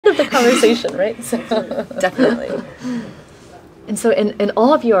of the conversation, right? So. Definitely. And so, and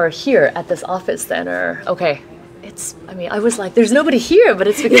all of you are here at this office then, or, okay. I mean, I was like, there's nobody here, but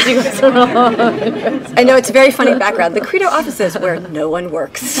it's because you guys are all... I know, it's a very funny background. The CREDO office is where no one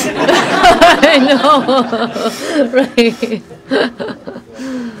works. I know. Right.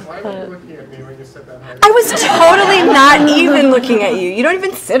 Why were you looking at me when you said that? I was totally not even looking at you. You don't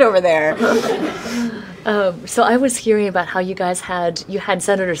even sit over there. So I was hearing about how you guys had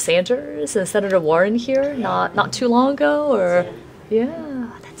Senator Sanders and Senator Warren here not too long ago, or yeah,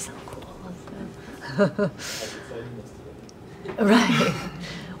 that's so cool. Right.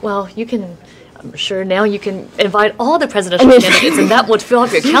 Well, I'm sure now you can invite all the presidential candidates, and that would fill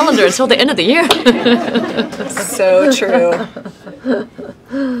up your calendar until the end of the year. So true.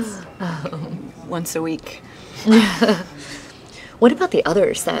 Once a week. What about the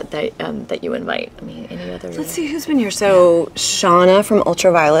others that you invite? I mean, any other? Let's see who's been here. So Shauna from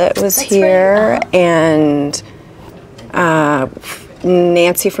Ultraviolet was That's here, right. And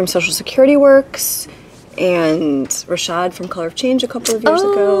Nancy from Social Security Works, and Rashad from Color of Change a couple of years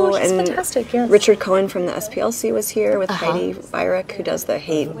ago, she's and fantastic, yes. Richard Cohen from the SPLC was here with Heidi Weirich, who does the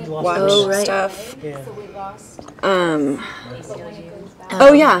hate watch stuff. Oh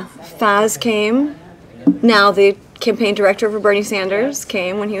yeah, Faz came. Now the campaign director for Bernie Sanders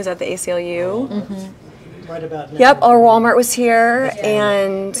came when he was at the ACLU. Mm-hmm. Right about now. Yep, our Walmart was here,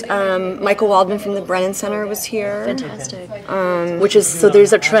 and Michael Waldman from the Brennan Center was here. Fantastic. Which is, so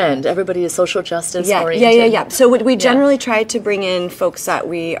there's a trend. Everybody is social justice oriented. Yeah. So we generally try to bring in folks that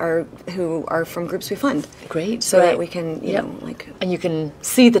who are from groups we fund. Great. So that we can, you know, like... And you can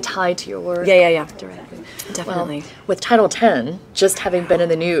see the tie to your work. Yeah. Directly. Definitely. Well, with Title X, just having been in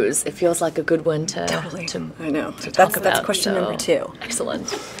the news, it feels like a good one to Totally. to I know. to talk about. That's question number 2.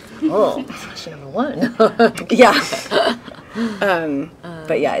 Excellent. Oh, question number 1. Yeah.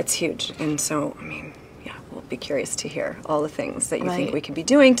 But yeah, it's huge. And so, I mean, yeah, we'll be curious to hear all the things that you think we could be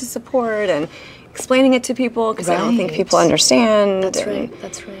doing to support and explaining it to people, because I don't think people understand. That's right.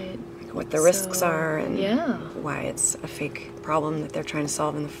 What the risks are and yeah. why it's a fake problem that they're trying to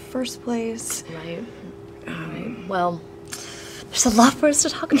solve in the first place. Right. Right. Well, there's a lot for us to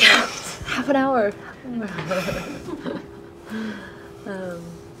talk about. Half an hour.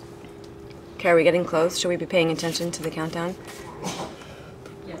 Okay, are we getting close? Should we be paying attention to the countdown?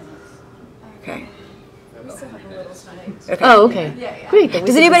 Okay. Oh, okay. Great.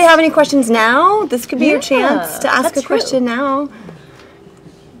 Does anybody have any questions now? This could be your chance to ask a question now.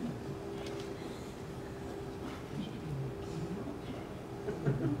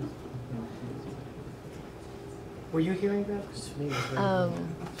 Were you hearing that? 'Cause to me it was very-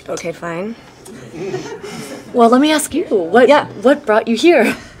 Okay, fine. Well, let me ask you. What brought you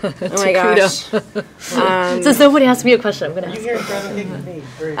here? Oh my gosh. Since nobody asked me a question, I'm going to You ask. hear it me.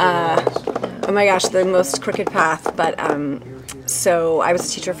 Very good. Oh my gosh, the most crooked path. But so I was a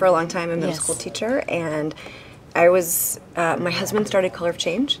teacher for a long time, a middle school teacher, and I was my husband started Color of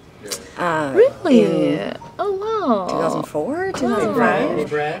Change. Really? Oh wow. 2004, Any 2005.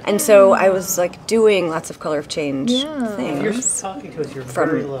 Brad? And so I was like doing lots of Color of Change If you're things talking to us, you're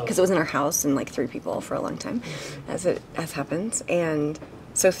very low. because it was in our house and like 3 people for a long time, as happens. And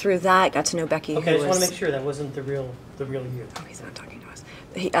so through that, got to know Becky. Okay, I who just want was, to make sure that wasn't the real you. Oh, he's not talking to us.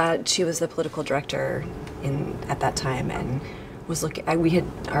 She was the political director at that time, and was looking. We had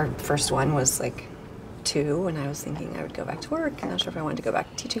our first one was like 2, and I was thinking I would go back to work. I'm not sure if I wanted to go back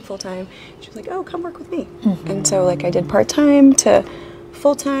to teaching full time. She was like, "Oh, come work with me." And so like I did part time to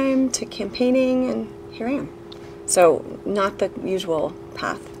full time to campaigning, and here I am. So not the usual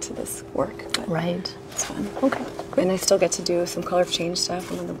path to this work, but Right. it's fun. Okay. And I still get to do some Color of Change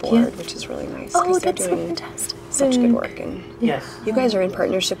stuff. I'm on the board, which is really nice. 'Cause they're that's so doing fantastic. such good work, and Yes. you guys are in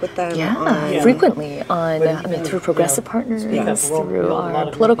partnership with them. Yeah, frequently through progressive partners, through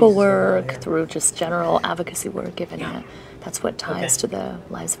our political work, through just general advocacy work, given that that's what ties to the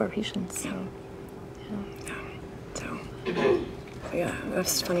lives of our patients. So, So, yeah,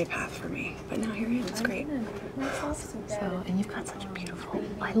 that's a funny path for me. But now here I am. It's great. That's awesome. So, and you've got such a beautiful.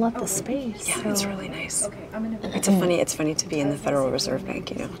 I love the space. Yeah, so. it's really nice. It's funny to be in the Federal Reserve Bank,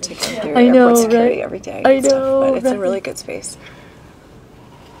 you know, to go through I know, airport security right? every day. I and stuff, know, but it's a right? really good space.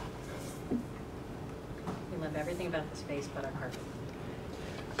 We love everything about the space but our carpet.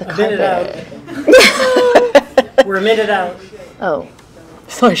 The A minute carpet. out. We're a minute out. Oh,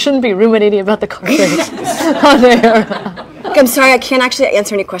 so I shouldn't be ruminating about the carpet on air. Look, I'm sorry, I can't actually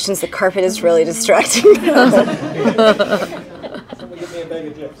answer any questions. The carpet is really distracting.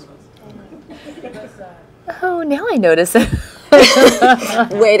 Oh, now I notice it.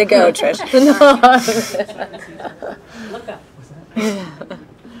 Way to go, Trish. Look up.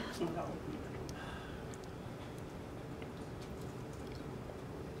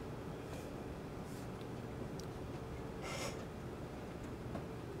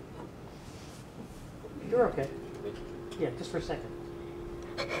 We're okay. Yeah, just for a second.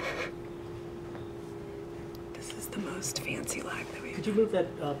 This is the most fancy live that we've Could you move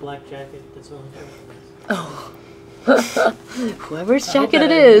that black jacket that's on there? Oh. Whoever's I hope jacket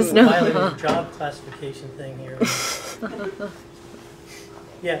that it I is. didn't No. violate your job classification thing here.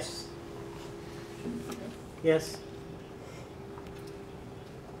 Yes. Yes.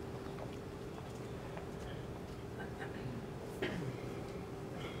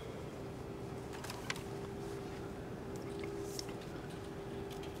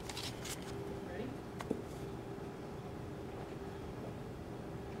 Ready?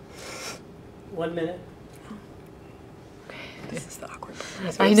 1 minute. This is the awkward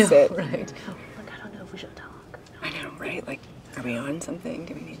part. I know, Sit. right? Oh, look, I don't know if we should talk. I know, right? Like, are we on something?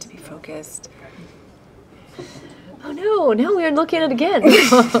 Do we need to be focused? Oh no, now we are looking at it again.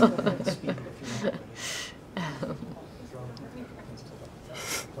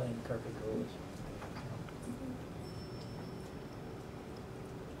 Playing carpet goals.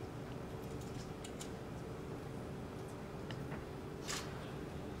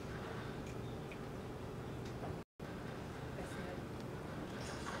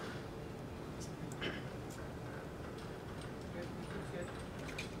 Good.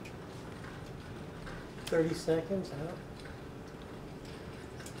 30 seconds out.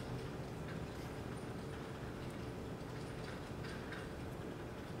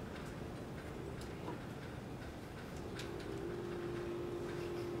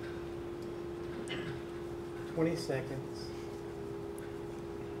 Twenty seconds.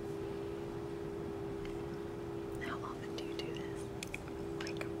 How often do you do this?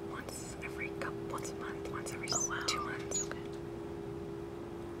 Like once a month, once every 2 months. Okay.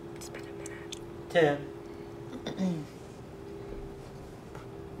 It's been a minute. 10.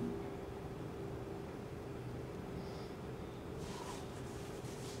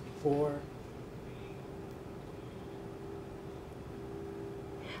 4.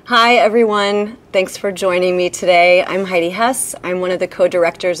 Hi, everyone. Thanks for joining me today. I'm Heidi Hess. I'm one of the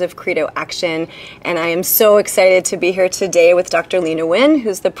co-directors of CREDO Action, and I am so excited to be here today with Dr. Leana Wen,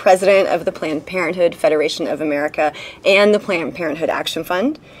 who's the president of the Planned Parenthood Federation of America and the Planned Parenthood Action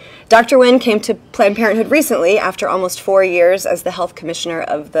Fund. Dr. Wen came to Planned Parenthood recently after almost 4 years as the health commissioner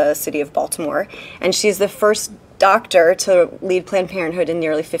of the city of Baltimore, and she's the first doctor to lead Planned Parenthood in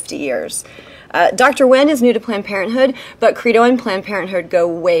nearly 50 years. Dr. Wen is new to Planned Parenthood, but CREDO and Planned Parenthood go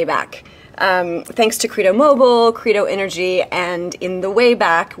way back. Thanks to CREDO Mobile, CREDO Energy, and in the way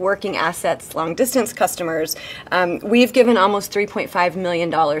back, Working Assets long distance customers, we've given almost $3.5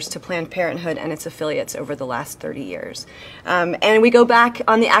 million to Planned Parenthood and its affiliates over the last 30 years. And we go back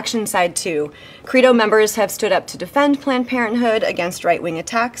on the action side too. CREDO members have stood up to defend Planned Parenthood against right-wing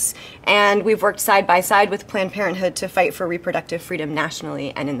attacks, and we've worked side by side with Planned Parenthood to fight for reproductive freedom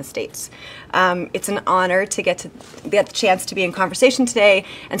nationally and in the states. It's an honor to get the chance to be in conversation today,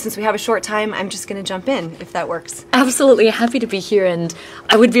 and since we have a short time, I'm just going to jump in, if that works. Absolutely happy to be here, and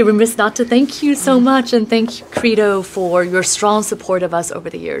I would be remiss not to thank you so much and thank CREDO for your strong support of us over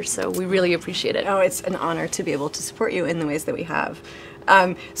the years. So we really appreciate it. Oh, it's an honor to be able to support you in the ways that we have.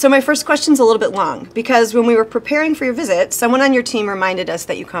 So my first question's a little bit long, because when we were preparing for your visit, someone on your team reminded us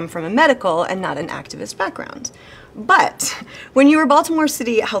that you come from a medical and not an activist background. But when you were Baltimore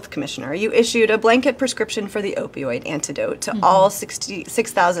City Health Commissioner, you issued a blanket prescription for the opioid antidote to all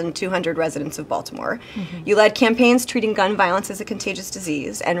 6,200 residents of Baltimore. You led campaigns treating gun violence as a contagious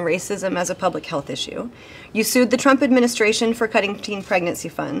disease and racism as a public health issue. You sued the Trump administration for cutting teen pregnancy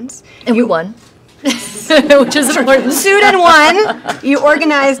funds. And we won. Which is important. Sued and won. You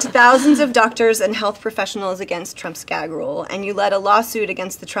organized thousands of doctors and health professionals against Trump's gag rule, and you led a lawsuit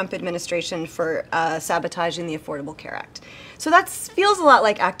against the Trump administration for sabotaging the Affordable Care Act. So that feels a lot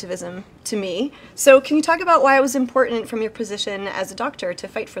like activism to me. So can you talk about why it was important from your position as a doctor to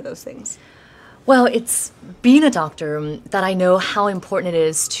fight for those things? Well, it's being a doctor that I know how important it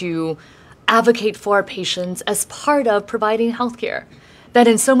is to advocate for our patients as part of providing healthcare. That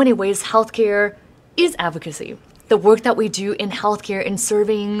in so many ways, healthcare is advocacy. The work that we do in healthcare in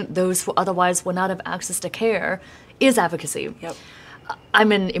serving those who otherwise would not have access to care is advocacy. Yep.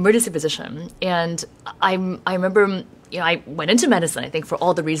 I'm an emergency physician, and I remember, I went into medicine, I think, for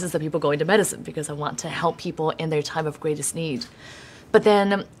all the reasons that people go into medicine, because I want to help people in their time of greatest need. But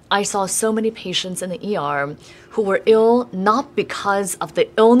then I saw so many patients in the ER who were ill not because of the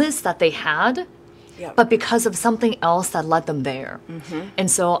illness that they had, Yep. but because of something else that led them there.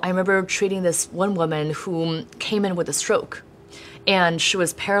 And so I remember treating this one woman who came in with a stroke, and she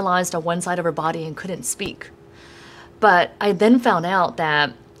was paralyzed on one side of her body and couldn't speak. But I then found out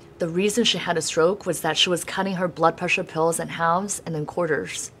that the reason she had a stroke was that she was cutting her blood pressure pills in halves and then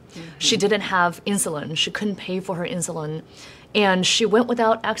quarters. She didn't have insulin. She couldn't pay for her insulin. And she went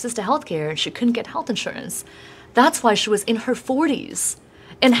without access to healthcare. She couldn't get health insurance. That's why she was in her 40s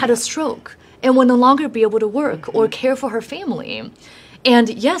and had a stroke and would no longer be able to work or care for her family. And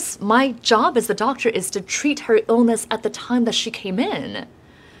yes, my job as the doctor is to treat her illness at the time that she came in.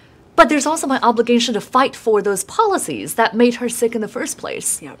 But there's also my obligation to fight for those policies that made her sick in the first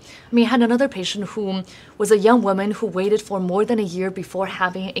place. Yep. I mean, I had another patient who was a young woman who waited for more than a year before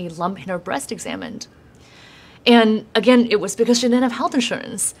having a lump in her breast examined. And again, it was because she didn't have health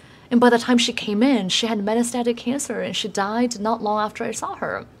insurance. And by the time she came in, she had metastatic cancer and she died not long after I saw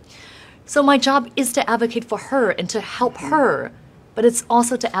her. So my job is to advocate for her and to help her, but it's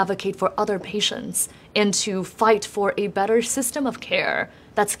also to advocate for other patients and to fight for a better system of care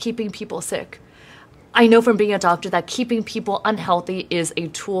that's keeping people sick. I know from being a doctor that keeping people unhealthy is a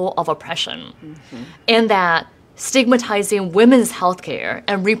tool of oppression, and that stigmatizing women's healthcare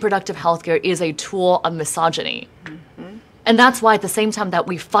and reproductive healthcare is a tool of misogyny. And that's why at the same time that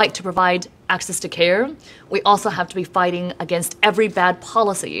we fight to provide access to care, we also have to be fighting against every bad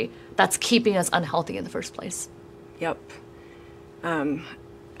policy that's keeping us unhealthy in the first place. Yep.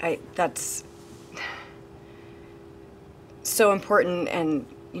 That's so important, and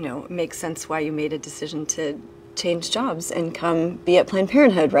makes sense why you made a decision to change jobs and come be at Planned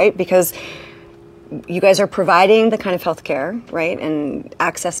Parenthood, right? Because you guys are providing the kind of health care, right, and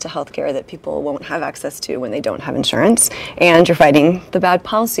access to health care that people won't have access to when they don't have insurance, and you're fighting the bad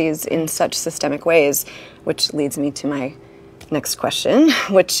policies in such systemic ways, which leads me to my next question,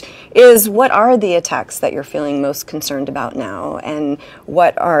 which is, what are the attacks that you're feeling most concerned about now, and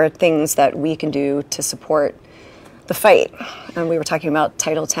what are things that we can do to support the fight? And we were talking about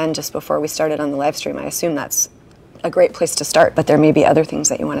Title X just before we started on the live stream. I assume that's a great place to start, but there may be other things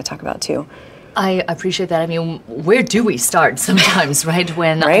that you want to talk about too. I appreciate that. I mean, where do we start sometimes, right?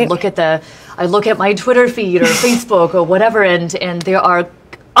 When right? I look at my Twitter feed or Facebook or whatever, and there are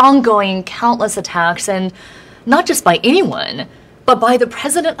ongoing countless attacks, and not just by anyone, but by the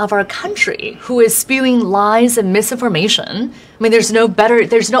president of our country, who is spewing lies and misinformation. I mean, there's no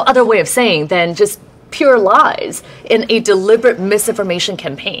other way of saying than just pure lies in a deliberate misinformation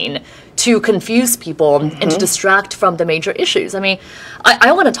campaign to confuse people and to distract from the major issues. I mean,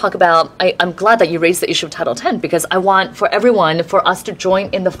 I want to talk about, I'm glad that you raised the issue of Title X, because I want for us to join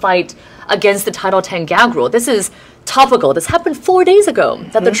in the fight against the Title X gag rule. This is topical. This happened 4 days ago,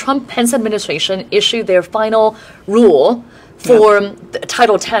 that the Trump-Pence administration issued their final rule for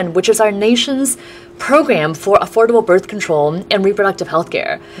Title X, which is our nation's program for affordable birth control and reproductive health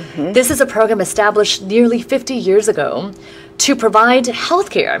care. This is a program established nearly 50 years ago to provide health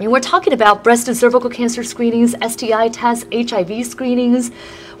care. I mean, we're talking about breast and cervical cancer screenings, STI tests, HIV screenings.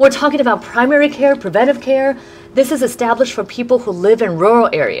 We're talking about primary care, preventive care. This is established for people who live in rural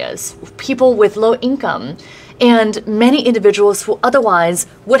areas, people with low income, and many individuals who otherwise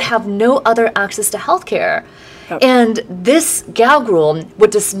would have no other access to health care. And this gag rule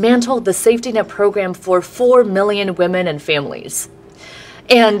would dismantle the safety net program for 4 million women and families.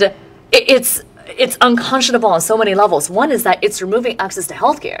 And it's unconscionable on so many levels. One is that it's removing access to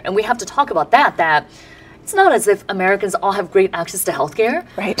healthcare, and we have to talk about that it's not as if Americans all have great access to healthcare.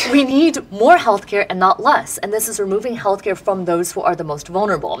 Right. We need more healthcare and not less. And this is removing healthcare from those who are the most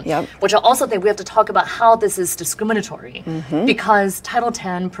vulnerable. Yep. Which I also think we have to talk about how this is discriminatory. Because Title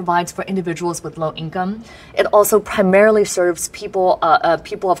X provides for individuals with low income. It also primarily serves people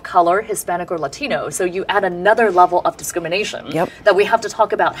of color, Hispanic or Latino. So you add another level of discrimination. That we have to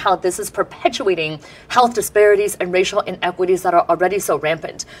talk about how this is perpetuating health disparities and racial inequities that are already so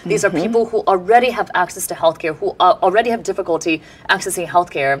rampant. These are people who already have access to healthcare, who already have difficulty accessing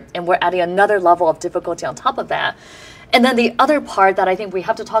healthcare, and we're adding another level of difficulty on top of that. And then the other part that I think we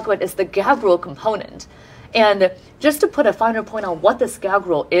have to talk about is the gag rule component. And just to put a finer point on what this gag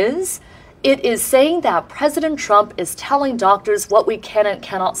rule is, it is saying that President Trump is telling doctors what we can and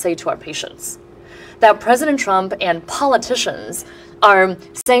cannot say to our patients. That President Trump and politicians are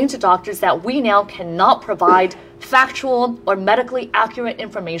saying to doctors that we now cannot provide factual or medically accurate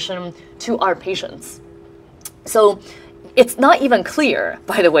information to our patients. So it's not even clear,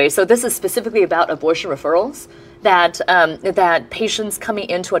 by the way, so this is specifically about abortion referrals, that patients coming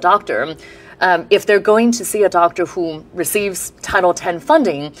into a doctor, if they're going to see a doctor who receives Title X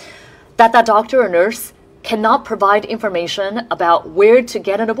funding, that doctor or nurse cannot provide information about where to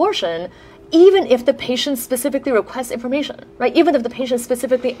get an abortion, even if the patient specifically requests information, right? Even if the patient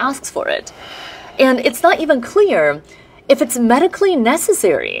specifically asks for it. And it's not even clear if it's medically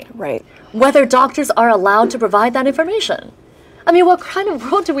necessary, right, whether doctors are allowed to provide that information. I mean, what kind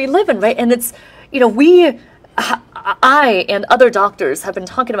of world do we live in, right? And it's, I and other doctors have been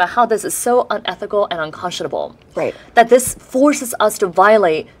talking about how this is so unethical and unconscionable. Right. That this forces us to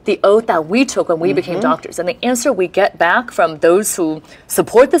violate the oath that we took when we became doctors. And the answer we get back from those who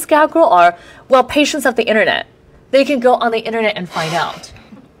support this gag rule are, well, patients have the internet. They can go on the internet and find out.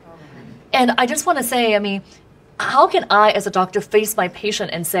 And I just want to say, I mean, how can I as a doctor face my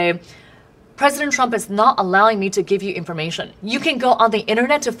patient and say, President Trump is not allowing me to give you information. You can go on the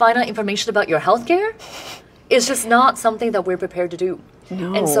internet to find out information about your health care? It's just not something that we're prepared to do.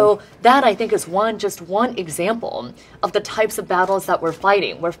 No. And so that, I think, is just one example of the types of battles that we're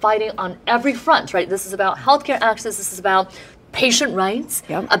fighting. We're fighting on every front, right? This is about healthcare access. This is about patient rights,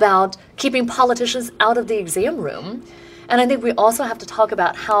 about keeping politicians out of the exam room. And I think we also have to talk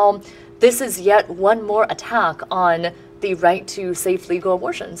about how this is yet one more attack on the right to safe legal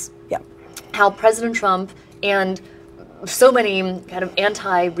abortions. Yep. How President Trump and so many kind of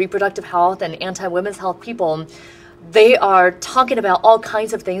anti-reproductive health and anti-women's health people, they are talking about all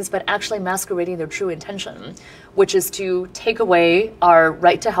kinds of things, but actually masquerading their true intention, which is to take away our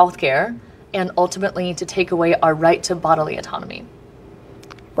right to health care and ultimately to take away our right to bodily autonomy.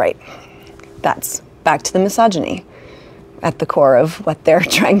 Right. That's back to the misogyny at the core of what they're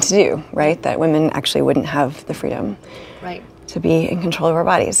trying to do, right? That women actually wouldn't have the freedom to be in control of our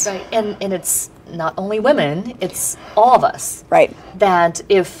bodies. Right. And it's not only women, it's all of us. Right. That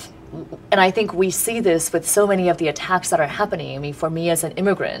and I think we see this with so many of the attacks that are happening. I mean, for me as an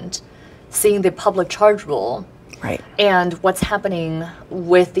immigrant, seeing the public charge rule, right, and what's happening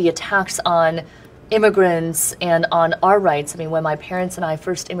with the attacks on immigrants and on our rights. I mean, when my parents and I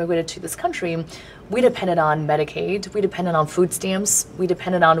first immigrated to this country, we depended on Medicaid, we depended on food stamps, we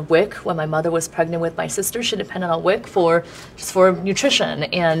depended on WIC. When my mother was pregnant with my sister, she depended on WIC for nutrition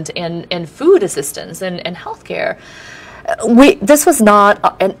and food assistance and health care. This was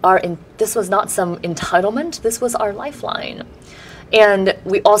not this was not some entitlement. This was our lifeline. And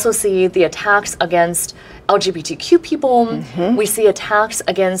we also see the attacks against LGBTQ people. We see attacks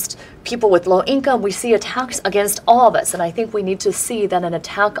against people with low income. We see attacks against all of us. And I think we need to see that an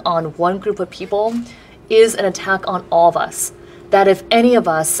attack on one group of people is an attack on all of us. That if any of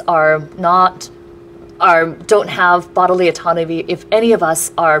us don't have bodily autonomy, if any of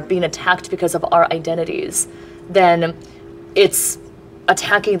us are being attacked because of our identities, then it's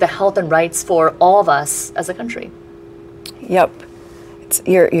attacking the health and rights for all of us as a country. Yep.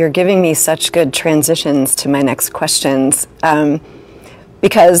 You're giving me such good transitions to my next questions,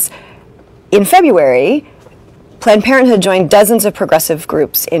 because in February, Planned Parenthood joined dozens of progressive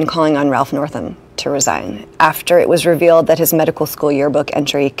groups in calling on Ralph Northam to resign after it was revealed that his medical school yearbook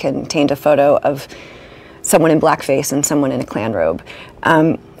entry contained a photo of someone in blackface and someone in a Klan robe,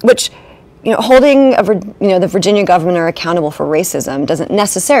 which, holding the Virginia governor accountable for racism doesn't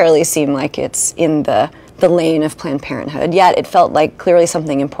necessarily seem like it's in the lane of Planned Parenthood, yet it felt like clearly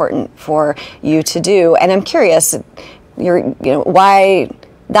something important for you to do. And I'm curious, why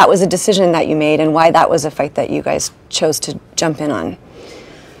that was a decision that you made and why that was a fight that you guys chose to jump in on.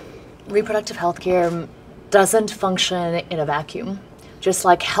 Reproductive health care doesn't function in a vacuum, just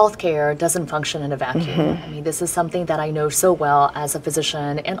like healthcare doesn't function in a vacuum. I mean, this is something that I know so well as a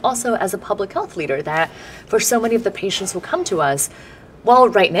physician and also as a public health leader, that for so many of the patients who come to us, well,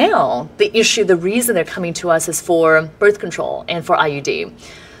 right now, the reason they're coming to us is for birth control and for IUD.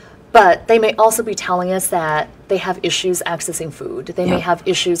 But they may also be telling us that they have issues accessing food. They may have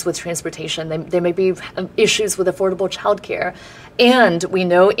issues with transportation. They may be issues with affordable childcare. And we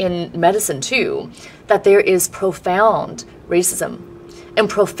know in medicine, too, that there is profound racism and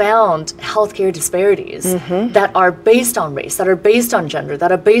profound healthcare disparities that are based on race, that are based on gender,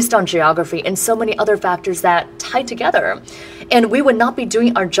 that are based on geography, and so many other factors that tie together. And we would not be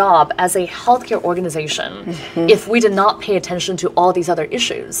doing our job as a healthcare organization if we did not pay attention to all these other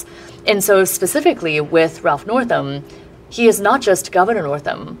issues. And so specifically with Ralph Northam, he is not just Governor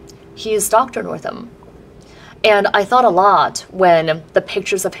Northam, he is Dr. Northam. And I thought a lot when the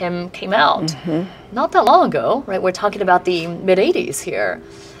pictures of him came out, not that long ago, right? We're talking about the mid-'80s here.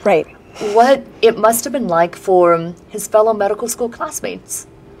 Right. What it must have been like for his fellow medical school classmates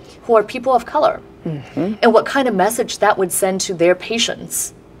who are people of color, and what kind of message that would send to their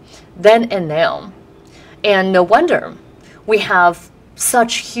patients then and now. And no wonder we have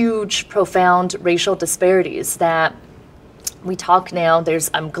such huge, profound racial disparities that we talk now,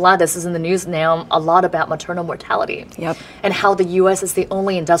 I'm glad this is in the news now, a lot about maternal mortality. And how the U.S. is the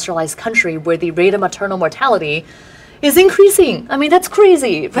only industrialized country where the rate of maternal mortality is increasing. I mean, that's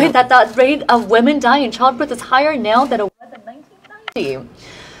crazy, right? That rate of women dying in childbirth is higher now than it was in 1990.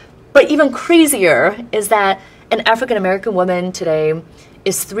 But even crazier is that an African American woman today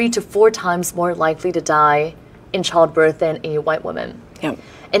is 3 to 4 times more likely to die in childbirth than a white woman. Yep.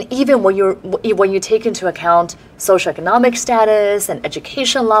 And even when you take into account socioeconomic status and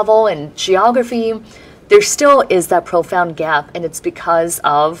education level and geography, there still is that profound gap, and it's because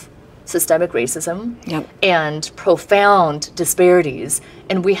of systemic racism Yep. and profound disparities.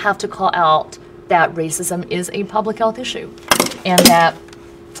 And we have to call out that racism is a public health issue, and that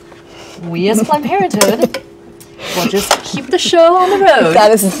we as Planned Parenthood will just keep the show on the road.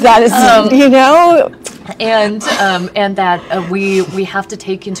 That is you know, And that we have to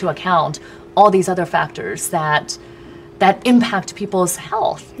take into account all these other factors that impact people's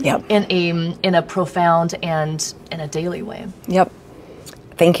health Yep. in a profound and in a daily way. Yep.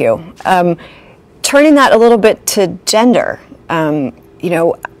 Thank you. Turning that a little bit to gender, you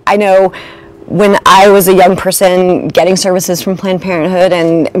know, I know when I was a young person getting services from Planned Parenthood,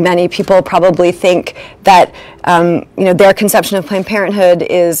 and many people probably think that, you know, their conception of Planned Parenthood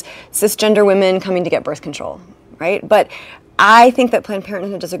is cisgender women coming to get birth control, right? But I think that Planned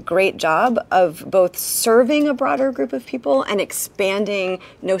Parenthood does a great job of both serving a broader group of people and expanding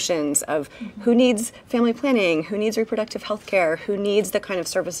notions of who needs family planning, who needs reproductive health care, who needs the kind of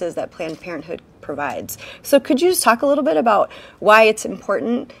services that Planned Parenthood provides. So could you just talk a little bit about why it's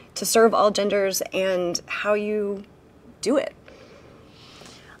important to serve all genders and how you do it?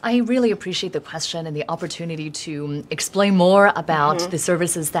 I really appreciate the question and the opportunity to explain more about the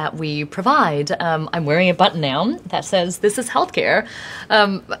services that we provide. I'm wearing a button now that says, "This is healthcare."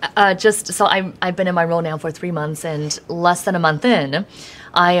 Just so I've been in my role now for 3 months, and less than a month in,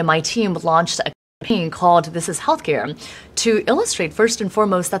 I and my team launched a campaign called "This is Healthcare" to illustrate first and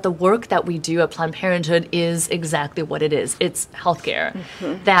foremost that the work that we do at Planned Parenthood is exactly what it is. It's healthcare.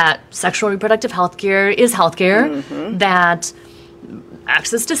 That sexual and reproductive healthcare is healthcare. That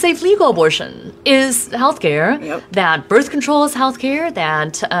access to safe legal abortion is healthcare. Yep. That birth control is healthcare.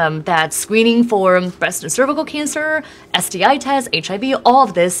 That screening for breast and cervical cancer, STI tests, HIV, all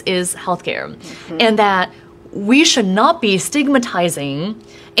of this is healthcare. And that we should not be stigmatizing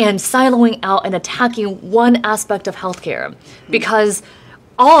and siloing out and attacking one aspect of healthcare, because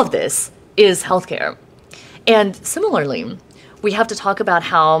all of this is healthcare. And similarly, we have to talk about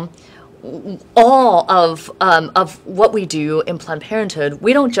how all of what we do in Planned Parenthood,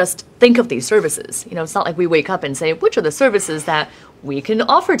 we don't just think of these services. You know, it's not like we wake up and say, which are the services that we can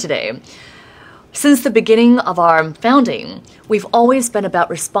offer today? Since the beginning of our founding, we've always been about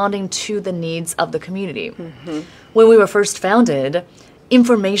responding to the needs of the community. When we were first founded,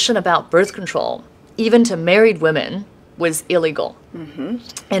 information about birth control, even to married women, was illegal.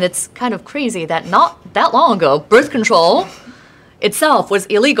 And it's kind of crazy that not that long ago, birth control itself was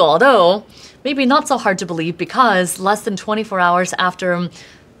illegal, although maybe not so hard to believe, because less than 24 hours after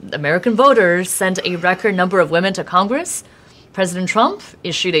American voters sent a record number of women to Congress, President Trump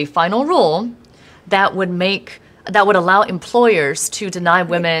issued a final rule that would allow employers to deny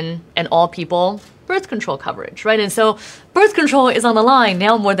women and all people birth control coverage, right? And so birth control is on the line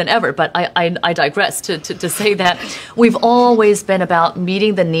now more than ever, but I digress to say that we've always been about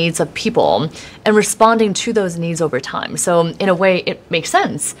meeting the needs of people and responding to those needs over time. So in a way, it makes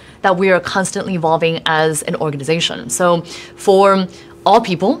sense that we are constantly evolving as an organization. So for all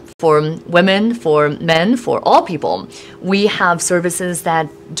people, for women, for men, for all people, we have services that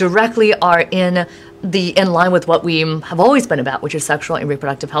directly are in line with what we have always been about, which is sexual and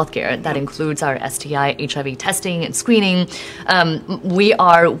reproductive health care. That includes our STI, HIV testing and screening. We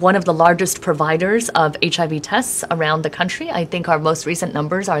are one of the largest providers of HIV tests around the country. I think our most recent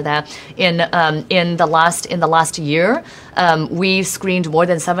numbers are that in the last year, we screened more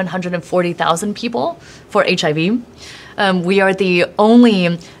than 740,000 people for HIV. We are the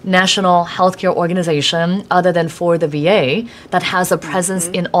only national healthcare organization, other than for the VA, that has a presence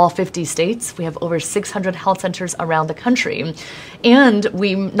in all 50 states. We have over 600 health centers around the country. And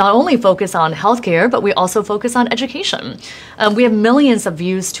we not only focus on healthcare, but we also focus on education. We have millions of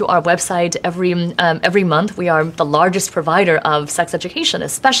views to our website every month. We are the largest provider of sex education,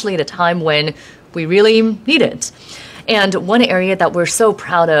 especially at a time when we really need it. And one area that we're so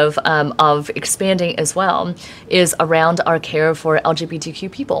proud of expanding as well is around our care for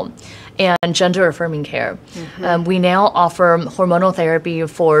LGBTQ people and gender-affirming care. We now offer hormonal therapy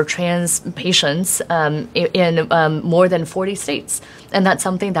for trans patients in more than 40 states. And that's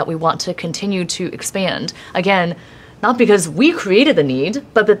something that we want to continue to expand. Again, not because we created the need,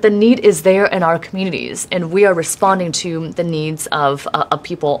 but that the need is there in our communities. And we are responding to the needs of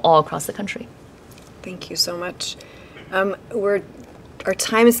people all across the country. Thank you so much. Our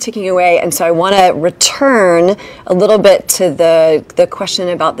time is ticking away, and so I want to return a little bit to the question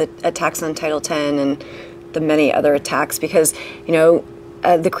about the attacks on Title X and the many other attacks, because, you know,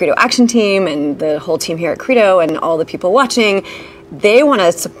 the CREDO action team and the whole team here at CREDO and all the people watching, they want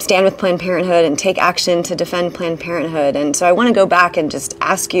to stand with Planned Parenthood and take action to defend Planned Parenthood. And so I want to go back and just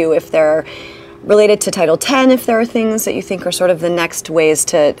ask you if they're related to Title X, if there are things that you think are sort of the next ways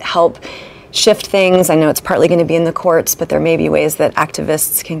to help shift things. I know it's partly going to be in the courts, but there may be ways that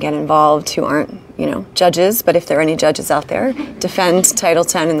activists can get involved who aren't, you know, judges, but if there are any judges out there, defend Title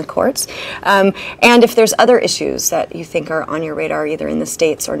X in the courts. And if there's other issues that you think are on your radar, either in the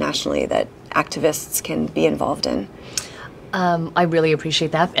states or nationally, that activists can be involved in. I really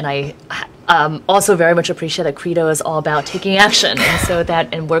appreciate that, and I also very much appreciate that CREDO is all about taking action,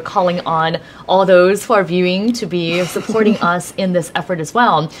 and we're calling on all those who are viewing to be supporting us in this effort as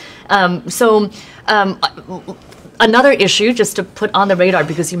well. Another issue, just to put on the radar,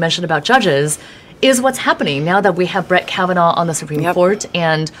 because you mentioned about judges, is what's happening now that we have Brett Kavanaugh on the Supreme Court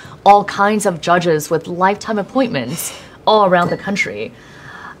and all kinds of judges with lifetime appointments all around the country.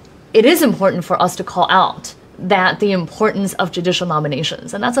 It is important for us to call out that the importance of judicial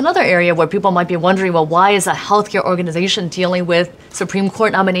nominations. And that's another area where people might be wondering, well, why is a healthcare organization dealing with Supreme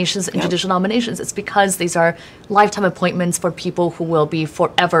Court nominations and judicial nominations? It's because these are lifetime appointments for people who will be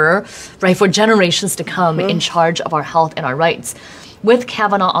forever, right, for generations to come in charge of our health and our rights. With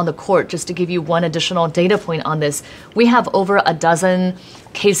Kavanaugh on the court, just to give you one additional data point on this, we have over a dozen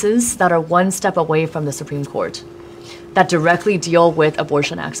cases that are one step away from the Supreme Court that directly deal with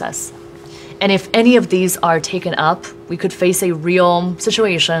abortion access. And if any of these are taken up, we could face a real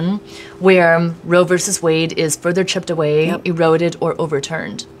situation where Roe versus Wade is further chipped away, eroded, or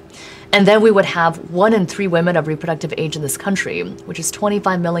overturned. And then we would have 1 in 3 women of reproductive age in this country, which is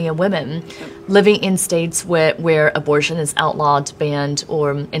 25 million women, living in states where abortion is outlawed, banned,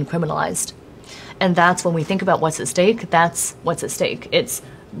 or criminalized. And that's when we think about what's at stake, that's what's at stake. It's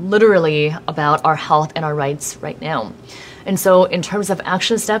literally about our health and our rights right now. And so in terms of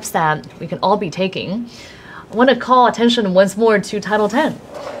action steps that we can all be taking, I want to call attention once more to Title X.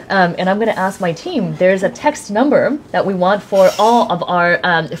 And I'm going to ask my team, there's a text number that we want for all of our,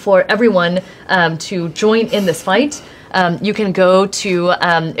 for everyone to join in this fight. You can go to,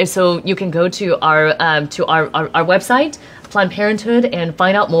 our website, Planned Parenthood, and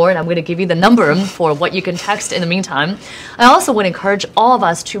find out more, and I'm going to give you the number for what you can text in the meantime. I also would encourage all of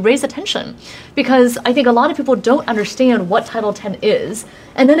us to raise attention, because I think a lot of people don't understand what Title X is,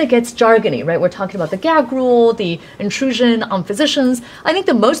 and then it gets jargony, right? We're talking about the gag rule, the intrusion on physicians. I think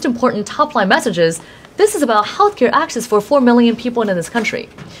the most important top-line message is this is about healthcare access for 4 million people in this country.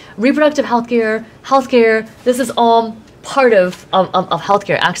 Reproductive healthcare, this is all part of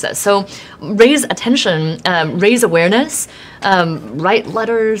healthcare access. So raise attention, raise awareness, write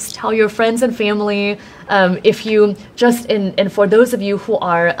letters, tell your friends and family. If you just, and for those of you who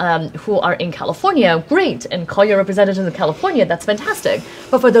are in California, great, and call your representative in California, that's fantastic.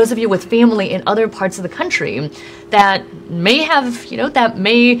 But for those of you with family in other parts of the country that may have, that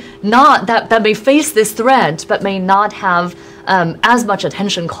may face this threat, but may not have as much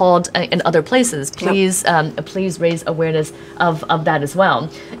attention called in other places, please please raise awareness of that as well.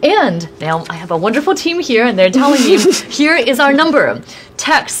 And now I have a wonderful team here, and they're telling me here is our number.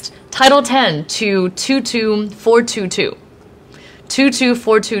 Text Title X to 22422.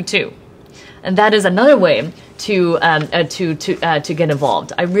 22422. And that is another way to get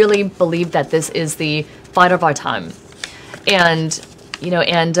involved. I really believe that this is the fight of our time. And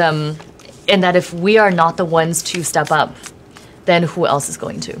and that if we are not the ones to step up, then who else is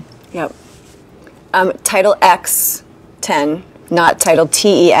going to? Yep. Title X 10, not Title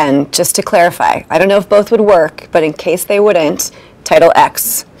TEN, just to clarify. I don't know if both would work, but in case they wouldn't, Title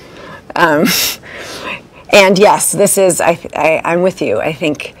X. And yes, this is, I'm with you. I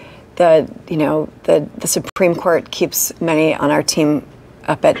think the Supreme Court keeps many on our team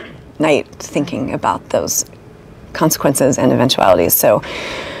up at night thinking about those consequences and eventualities. So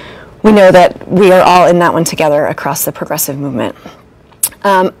we know that we are all in that one together across the progressive movement.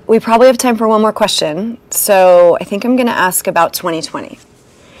 We probably have time for one more question. So I think I'm going to ask about 2020.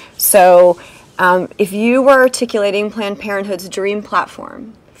 So if you were articulating Planned Parenthood's dream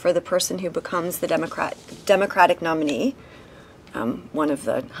platform for the person who becomes the Democratic nominee, one of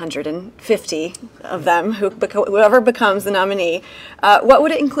the 150 of them, whoever becomes the nominee, what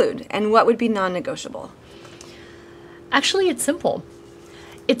would it include, and what would be non-negotiable? Actually, it's simple.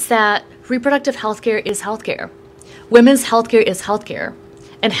 It's that reproductive health care is health care. Women's health care is health care.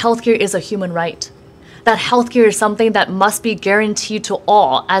 And health care is a human right. That health care is something that must be guaranteed to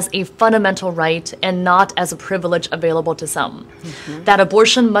all as a fundamental right and not as a privilege available to some. Mm-hmm. That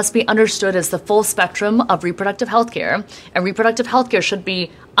abortion must be understood as the full spectrum of reproductive health care, and reproductive health care should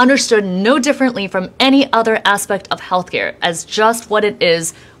be understood no differently from any other aspect of healthcare as just what it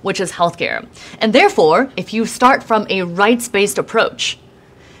is, which is healthcare. And therefore, if you start from a rights-based approach,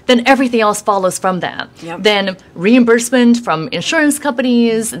 then everything else follows from that. Yep. Then reimbursement from insurance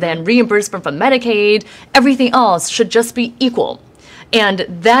companies, then reimbursement from Medicaid, everything else should just be equal. And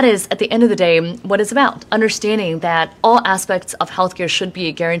that is, at the end of the day, what it's about. Understanding that all aspects of healthcare should be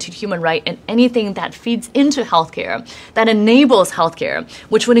a guaranteed human right, and anything that feeds into healthcare, that enables healthcare,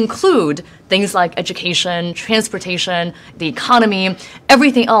 which would include things like education, transportation, the economy,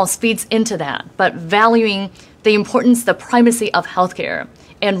 everything else feeds into that. But valuing the importance, the primacy of healthcare,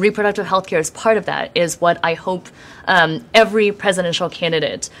 and reproductive health care as part of that is what I hope every presidential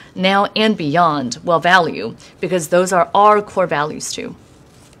candidate now and beyond will value, because those are our core values too.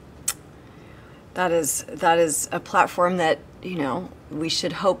 That is a platform that, you know, we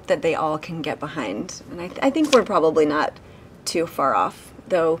should hope that they all can get behind. And I think we're probably not too far off,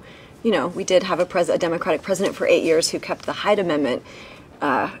 though, you know, we did have a Democratic president for 8 years who kept the Hyde Amendment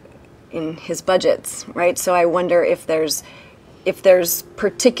in his budgets, right? So I wonder if there's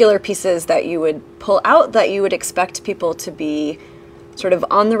particular pieces that you would pull out that you would expect people to be sort of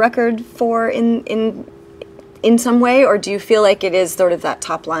on the record for in some way, or do you feel like it is sort of that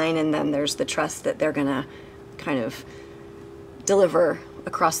top line and then there's the trust that they're gonna kind of deliver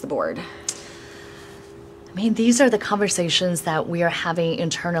across the board? I mean, these are the conversations that we are having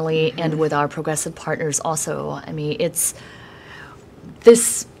internally and with our progressive partners also. I mean, it's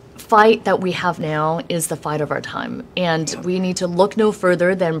this fight that we have now is the fight of our time, and we need to look no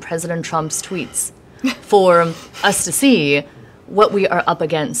further than President Trump's tweets for us to see what we are up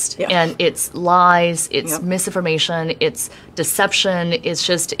against. And it's lies, it's misinformation, it's deception,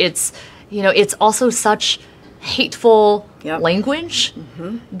 it's you know, it's also such hateful language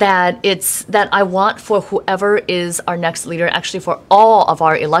that I want for whoever is our next leader, actually for all of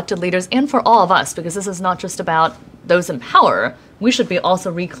our elected leaders and for all of us, because this is not just about those in power. We should be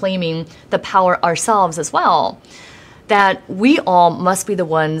also reclaiming the power ourselves as well. That we all must be the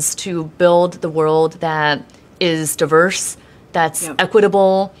ones to build the world that is diverse, that's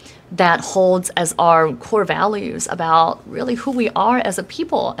equitable, that holds as our core values about really who we are as a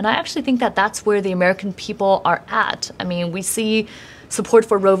people. And I actually think that that's where the American people are at. I mean, we see support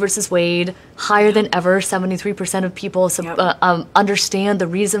for Roe versus Wade higher than ever. 73% of people understand the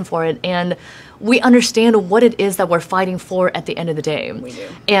reason for it. And we understand what it is that we're fighting for at the end of the day. We do.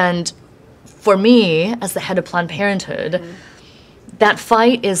 And for me, as the head of Planned Parenthood, that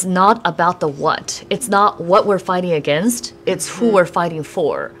fight is not about the what. It's not what we're fighting against. It's who we're fighting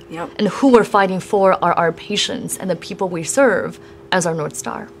for. And who we're fighting for are our patients and the people we serve as our North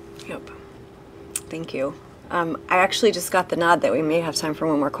Star. Thank you. I actually just got the nod that we may have time for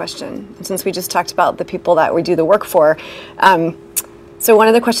one more question. And since we just talked about the people that we do the work for, so one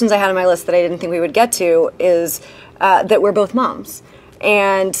of the questions I had on my list that I didn't think we would get to is that we're both moms.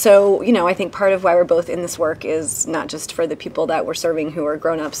 And so, you know, I think part of why we're both in this work is not just for the people that we're serving who are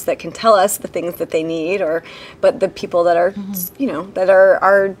grown-ups that can tell us the things that they need, but the people that are, you know, that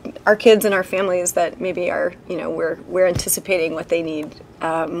are our kids and our families that maybe are, you know, we're anticipating what they need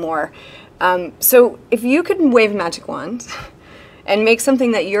more. So if you could wave a magic wand and make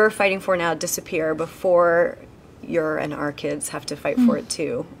something that you're fighting for now disappear before your and our kids have to fight for it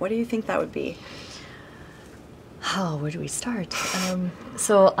too, what do you think that would be? Oh, where do we start?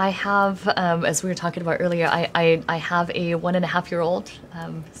 So I have, as we were talking about earlier, I have a 1.5-year-old.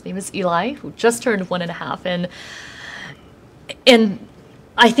 His name is Eli, who just turned 1.5, and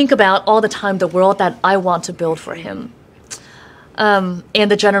I think about all the time the world that I want to build for him. And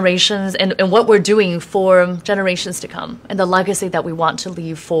the generations and what we're doing for generations to come, and the legacy that we want to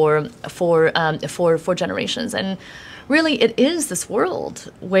leave for generations. And really, it is this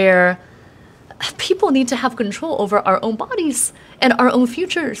world where people need to have control over our own bodies and our own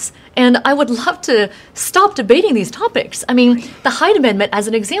futures. And I would love to stop debating these topics. I mean, the Hyde Amendment, as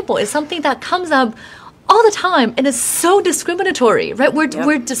an example, is something that comes up all the time and is so discriminatory, right?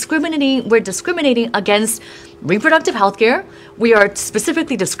 We're discriminating against reproductive health care. We are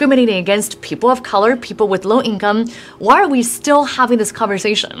specifically discriminating against people of color, people with low income. Why are we still having this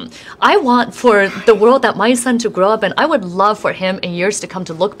conversation? I want for the world that my son to grow up in. I would love for him in years to come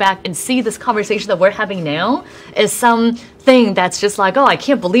to look back and see this conversation that we're having now as something that's just like, oh, I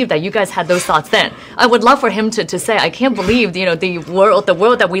can't believe that you guys had those thoughts then. I would love for him to say, I can't believe, you know, the world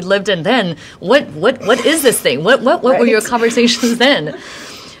that we lived in then. What is this thing? What were your conversations then?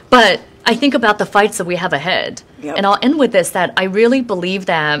 But I think about the fights that we have ahead. And I'll end with this, that I really believe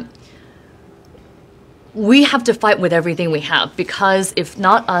that we have to fight with everything we have, because if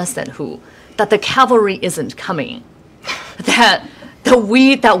not us, then who? That the cavalry isn't coming. That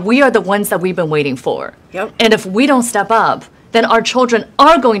that we are the ones that we've been waiting for. Yep. And if we don't step up, then our children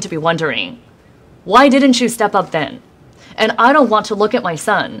are going to be wondering, why didn't you step up then? And I don't want to look at my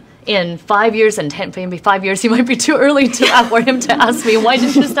son in 5 years and 10, maybe 5 years, he might be too early for him to ask me, why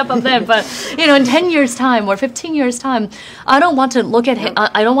didn't you step up then? But, in 10 years' time or 15 years' time, I don't want to look at him,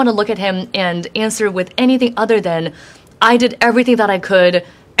 I don't want to look at him and answer with anything other than, I did everything that I could,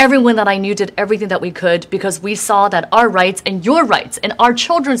 everyone that I knew did everything that we could, because we saw that our rights and your rights and our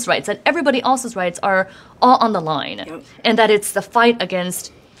children's rights and everybody else's rights are all on the line. Yep. And that it's the fight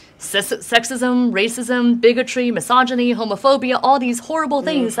against sexism, racism, bigotry, misogyny, homophobia, all these horrible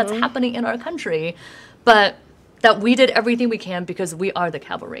things that's happening in our country, but that we did everything we can because we are the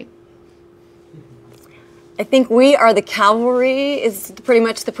cavalry. I think we are the cavalry is pretty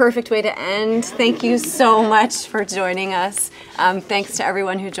much the perfect way to end. Thank you so much for joining us. Thanks to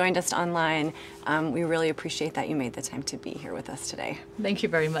everyone who joined us online. We really appreciate that you made the time to be here with us today. Thank you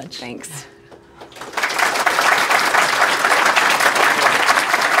very much. Thanks.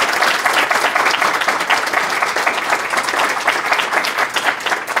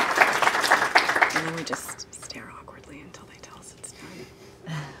 And then we just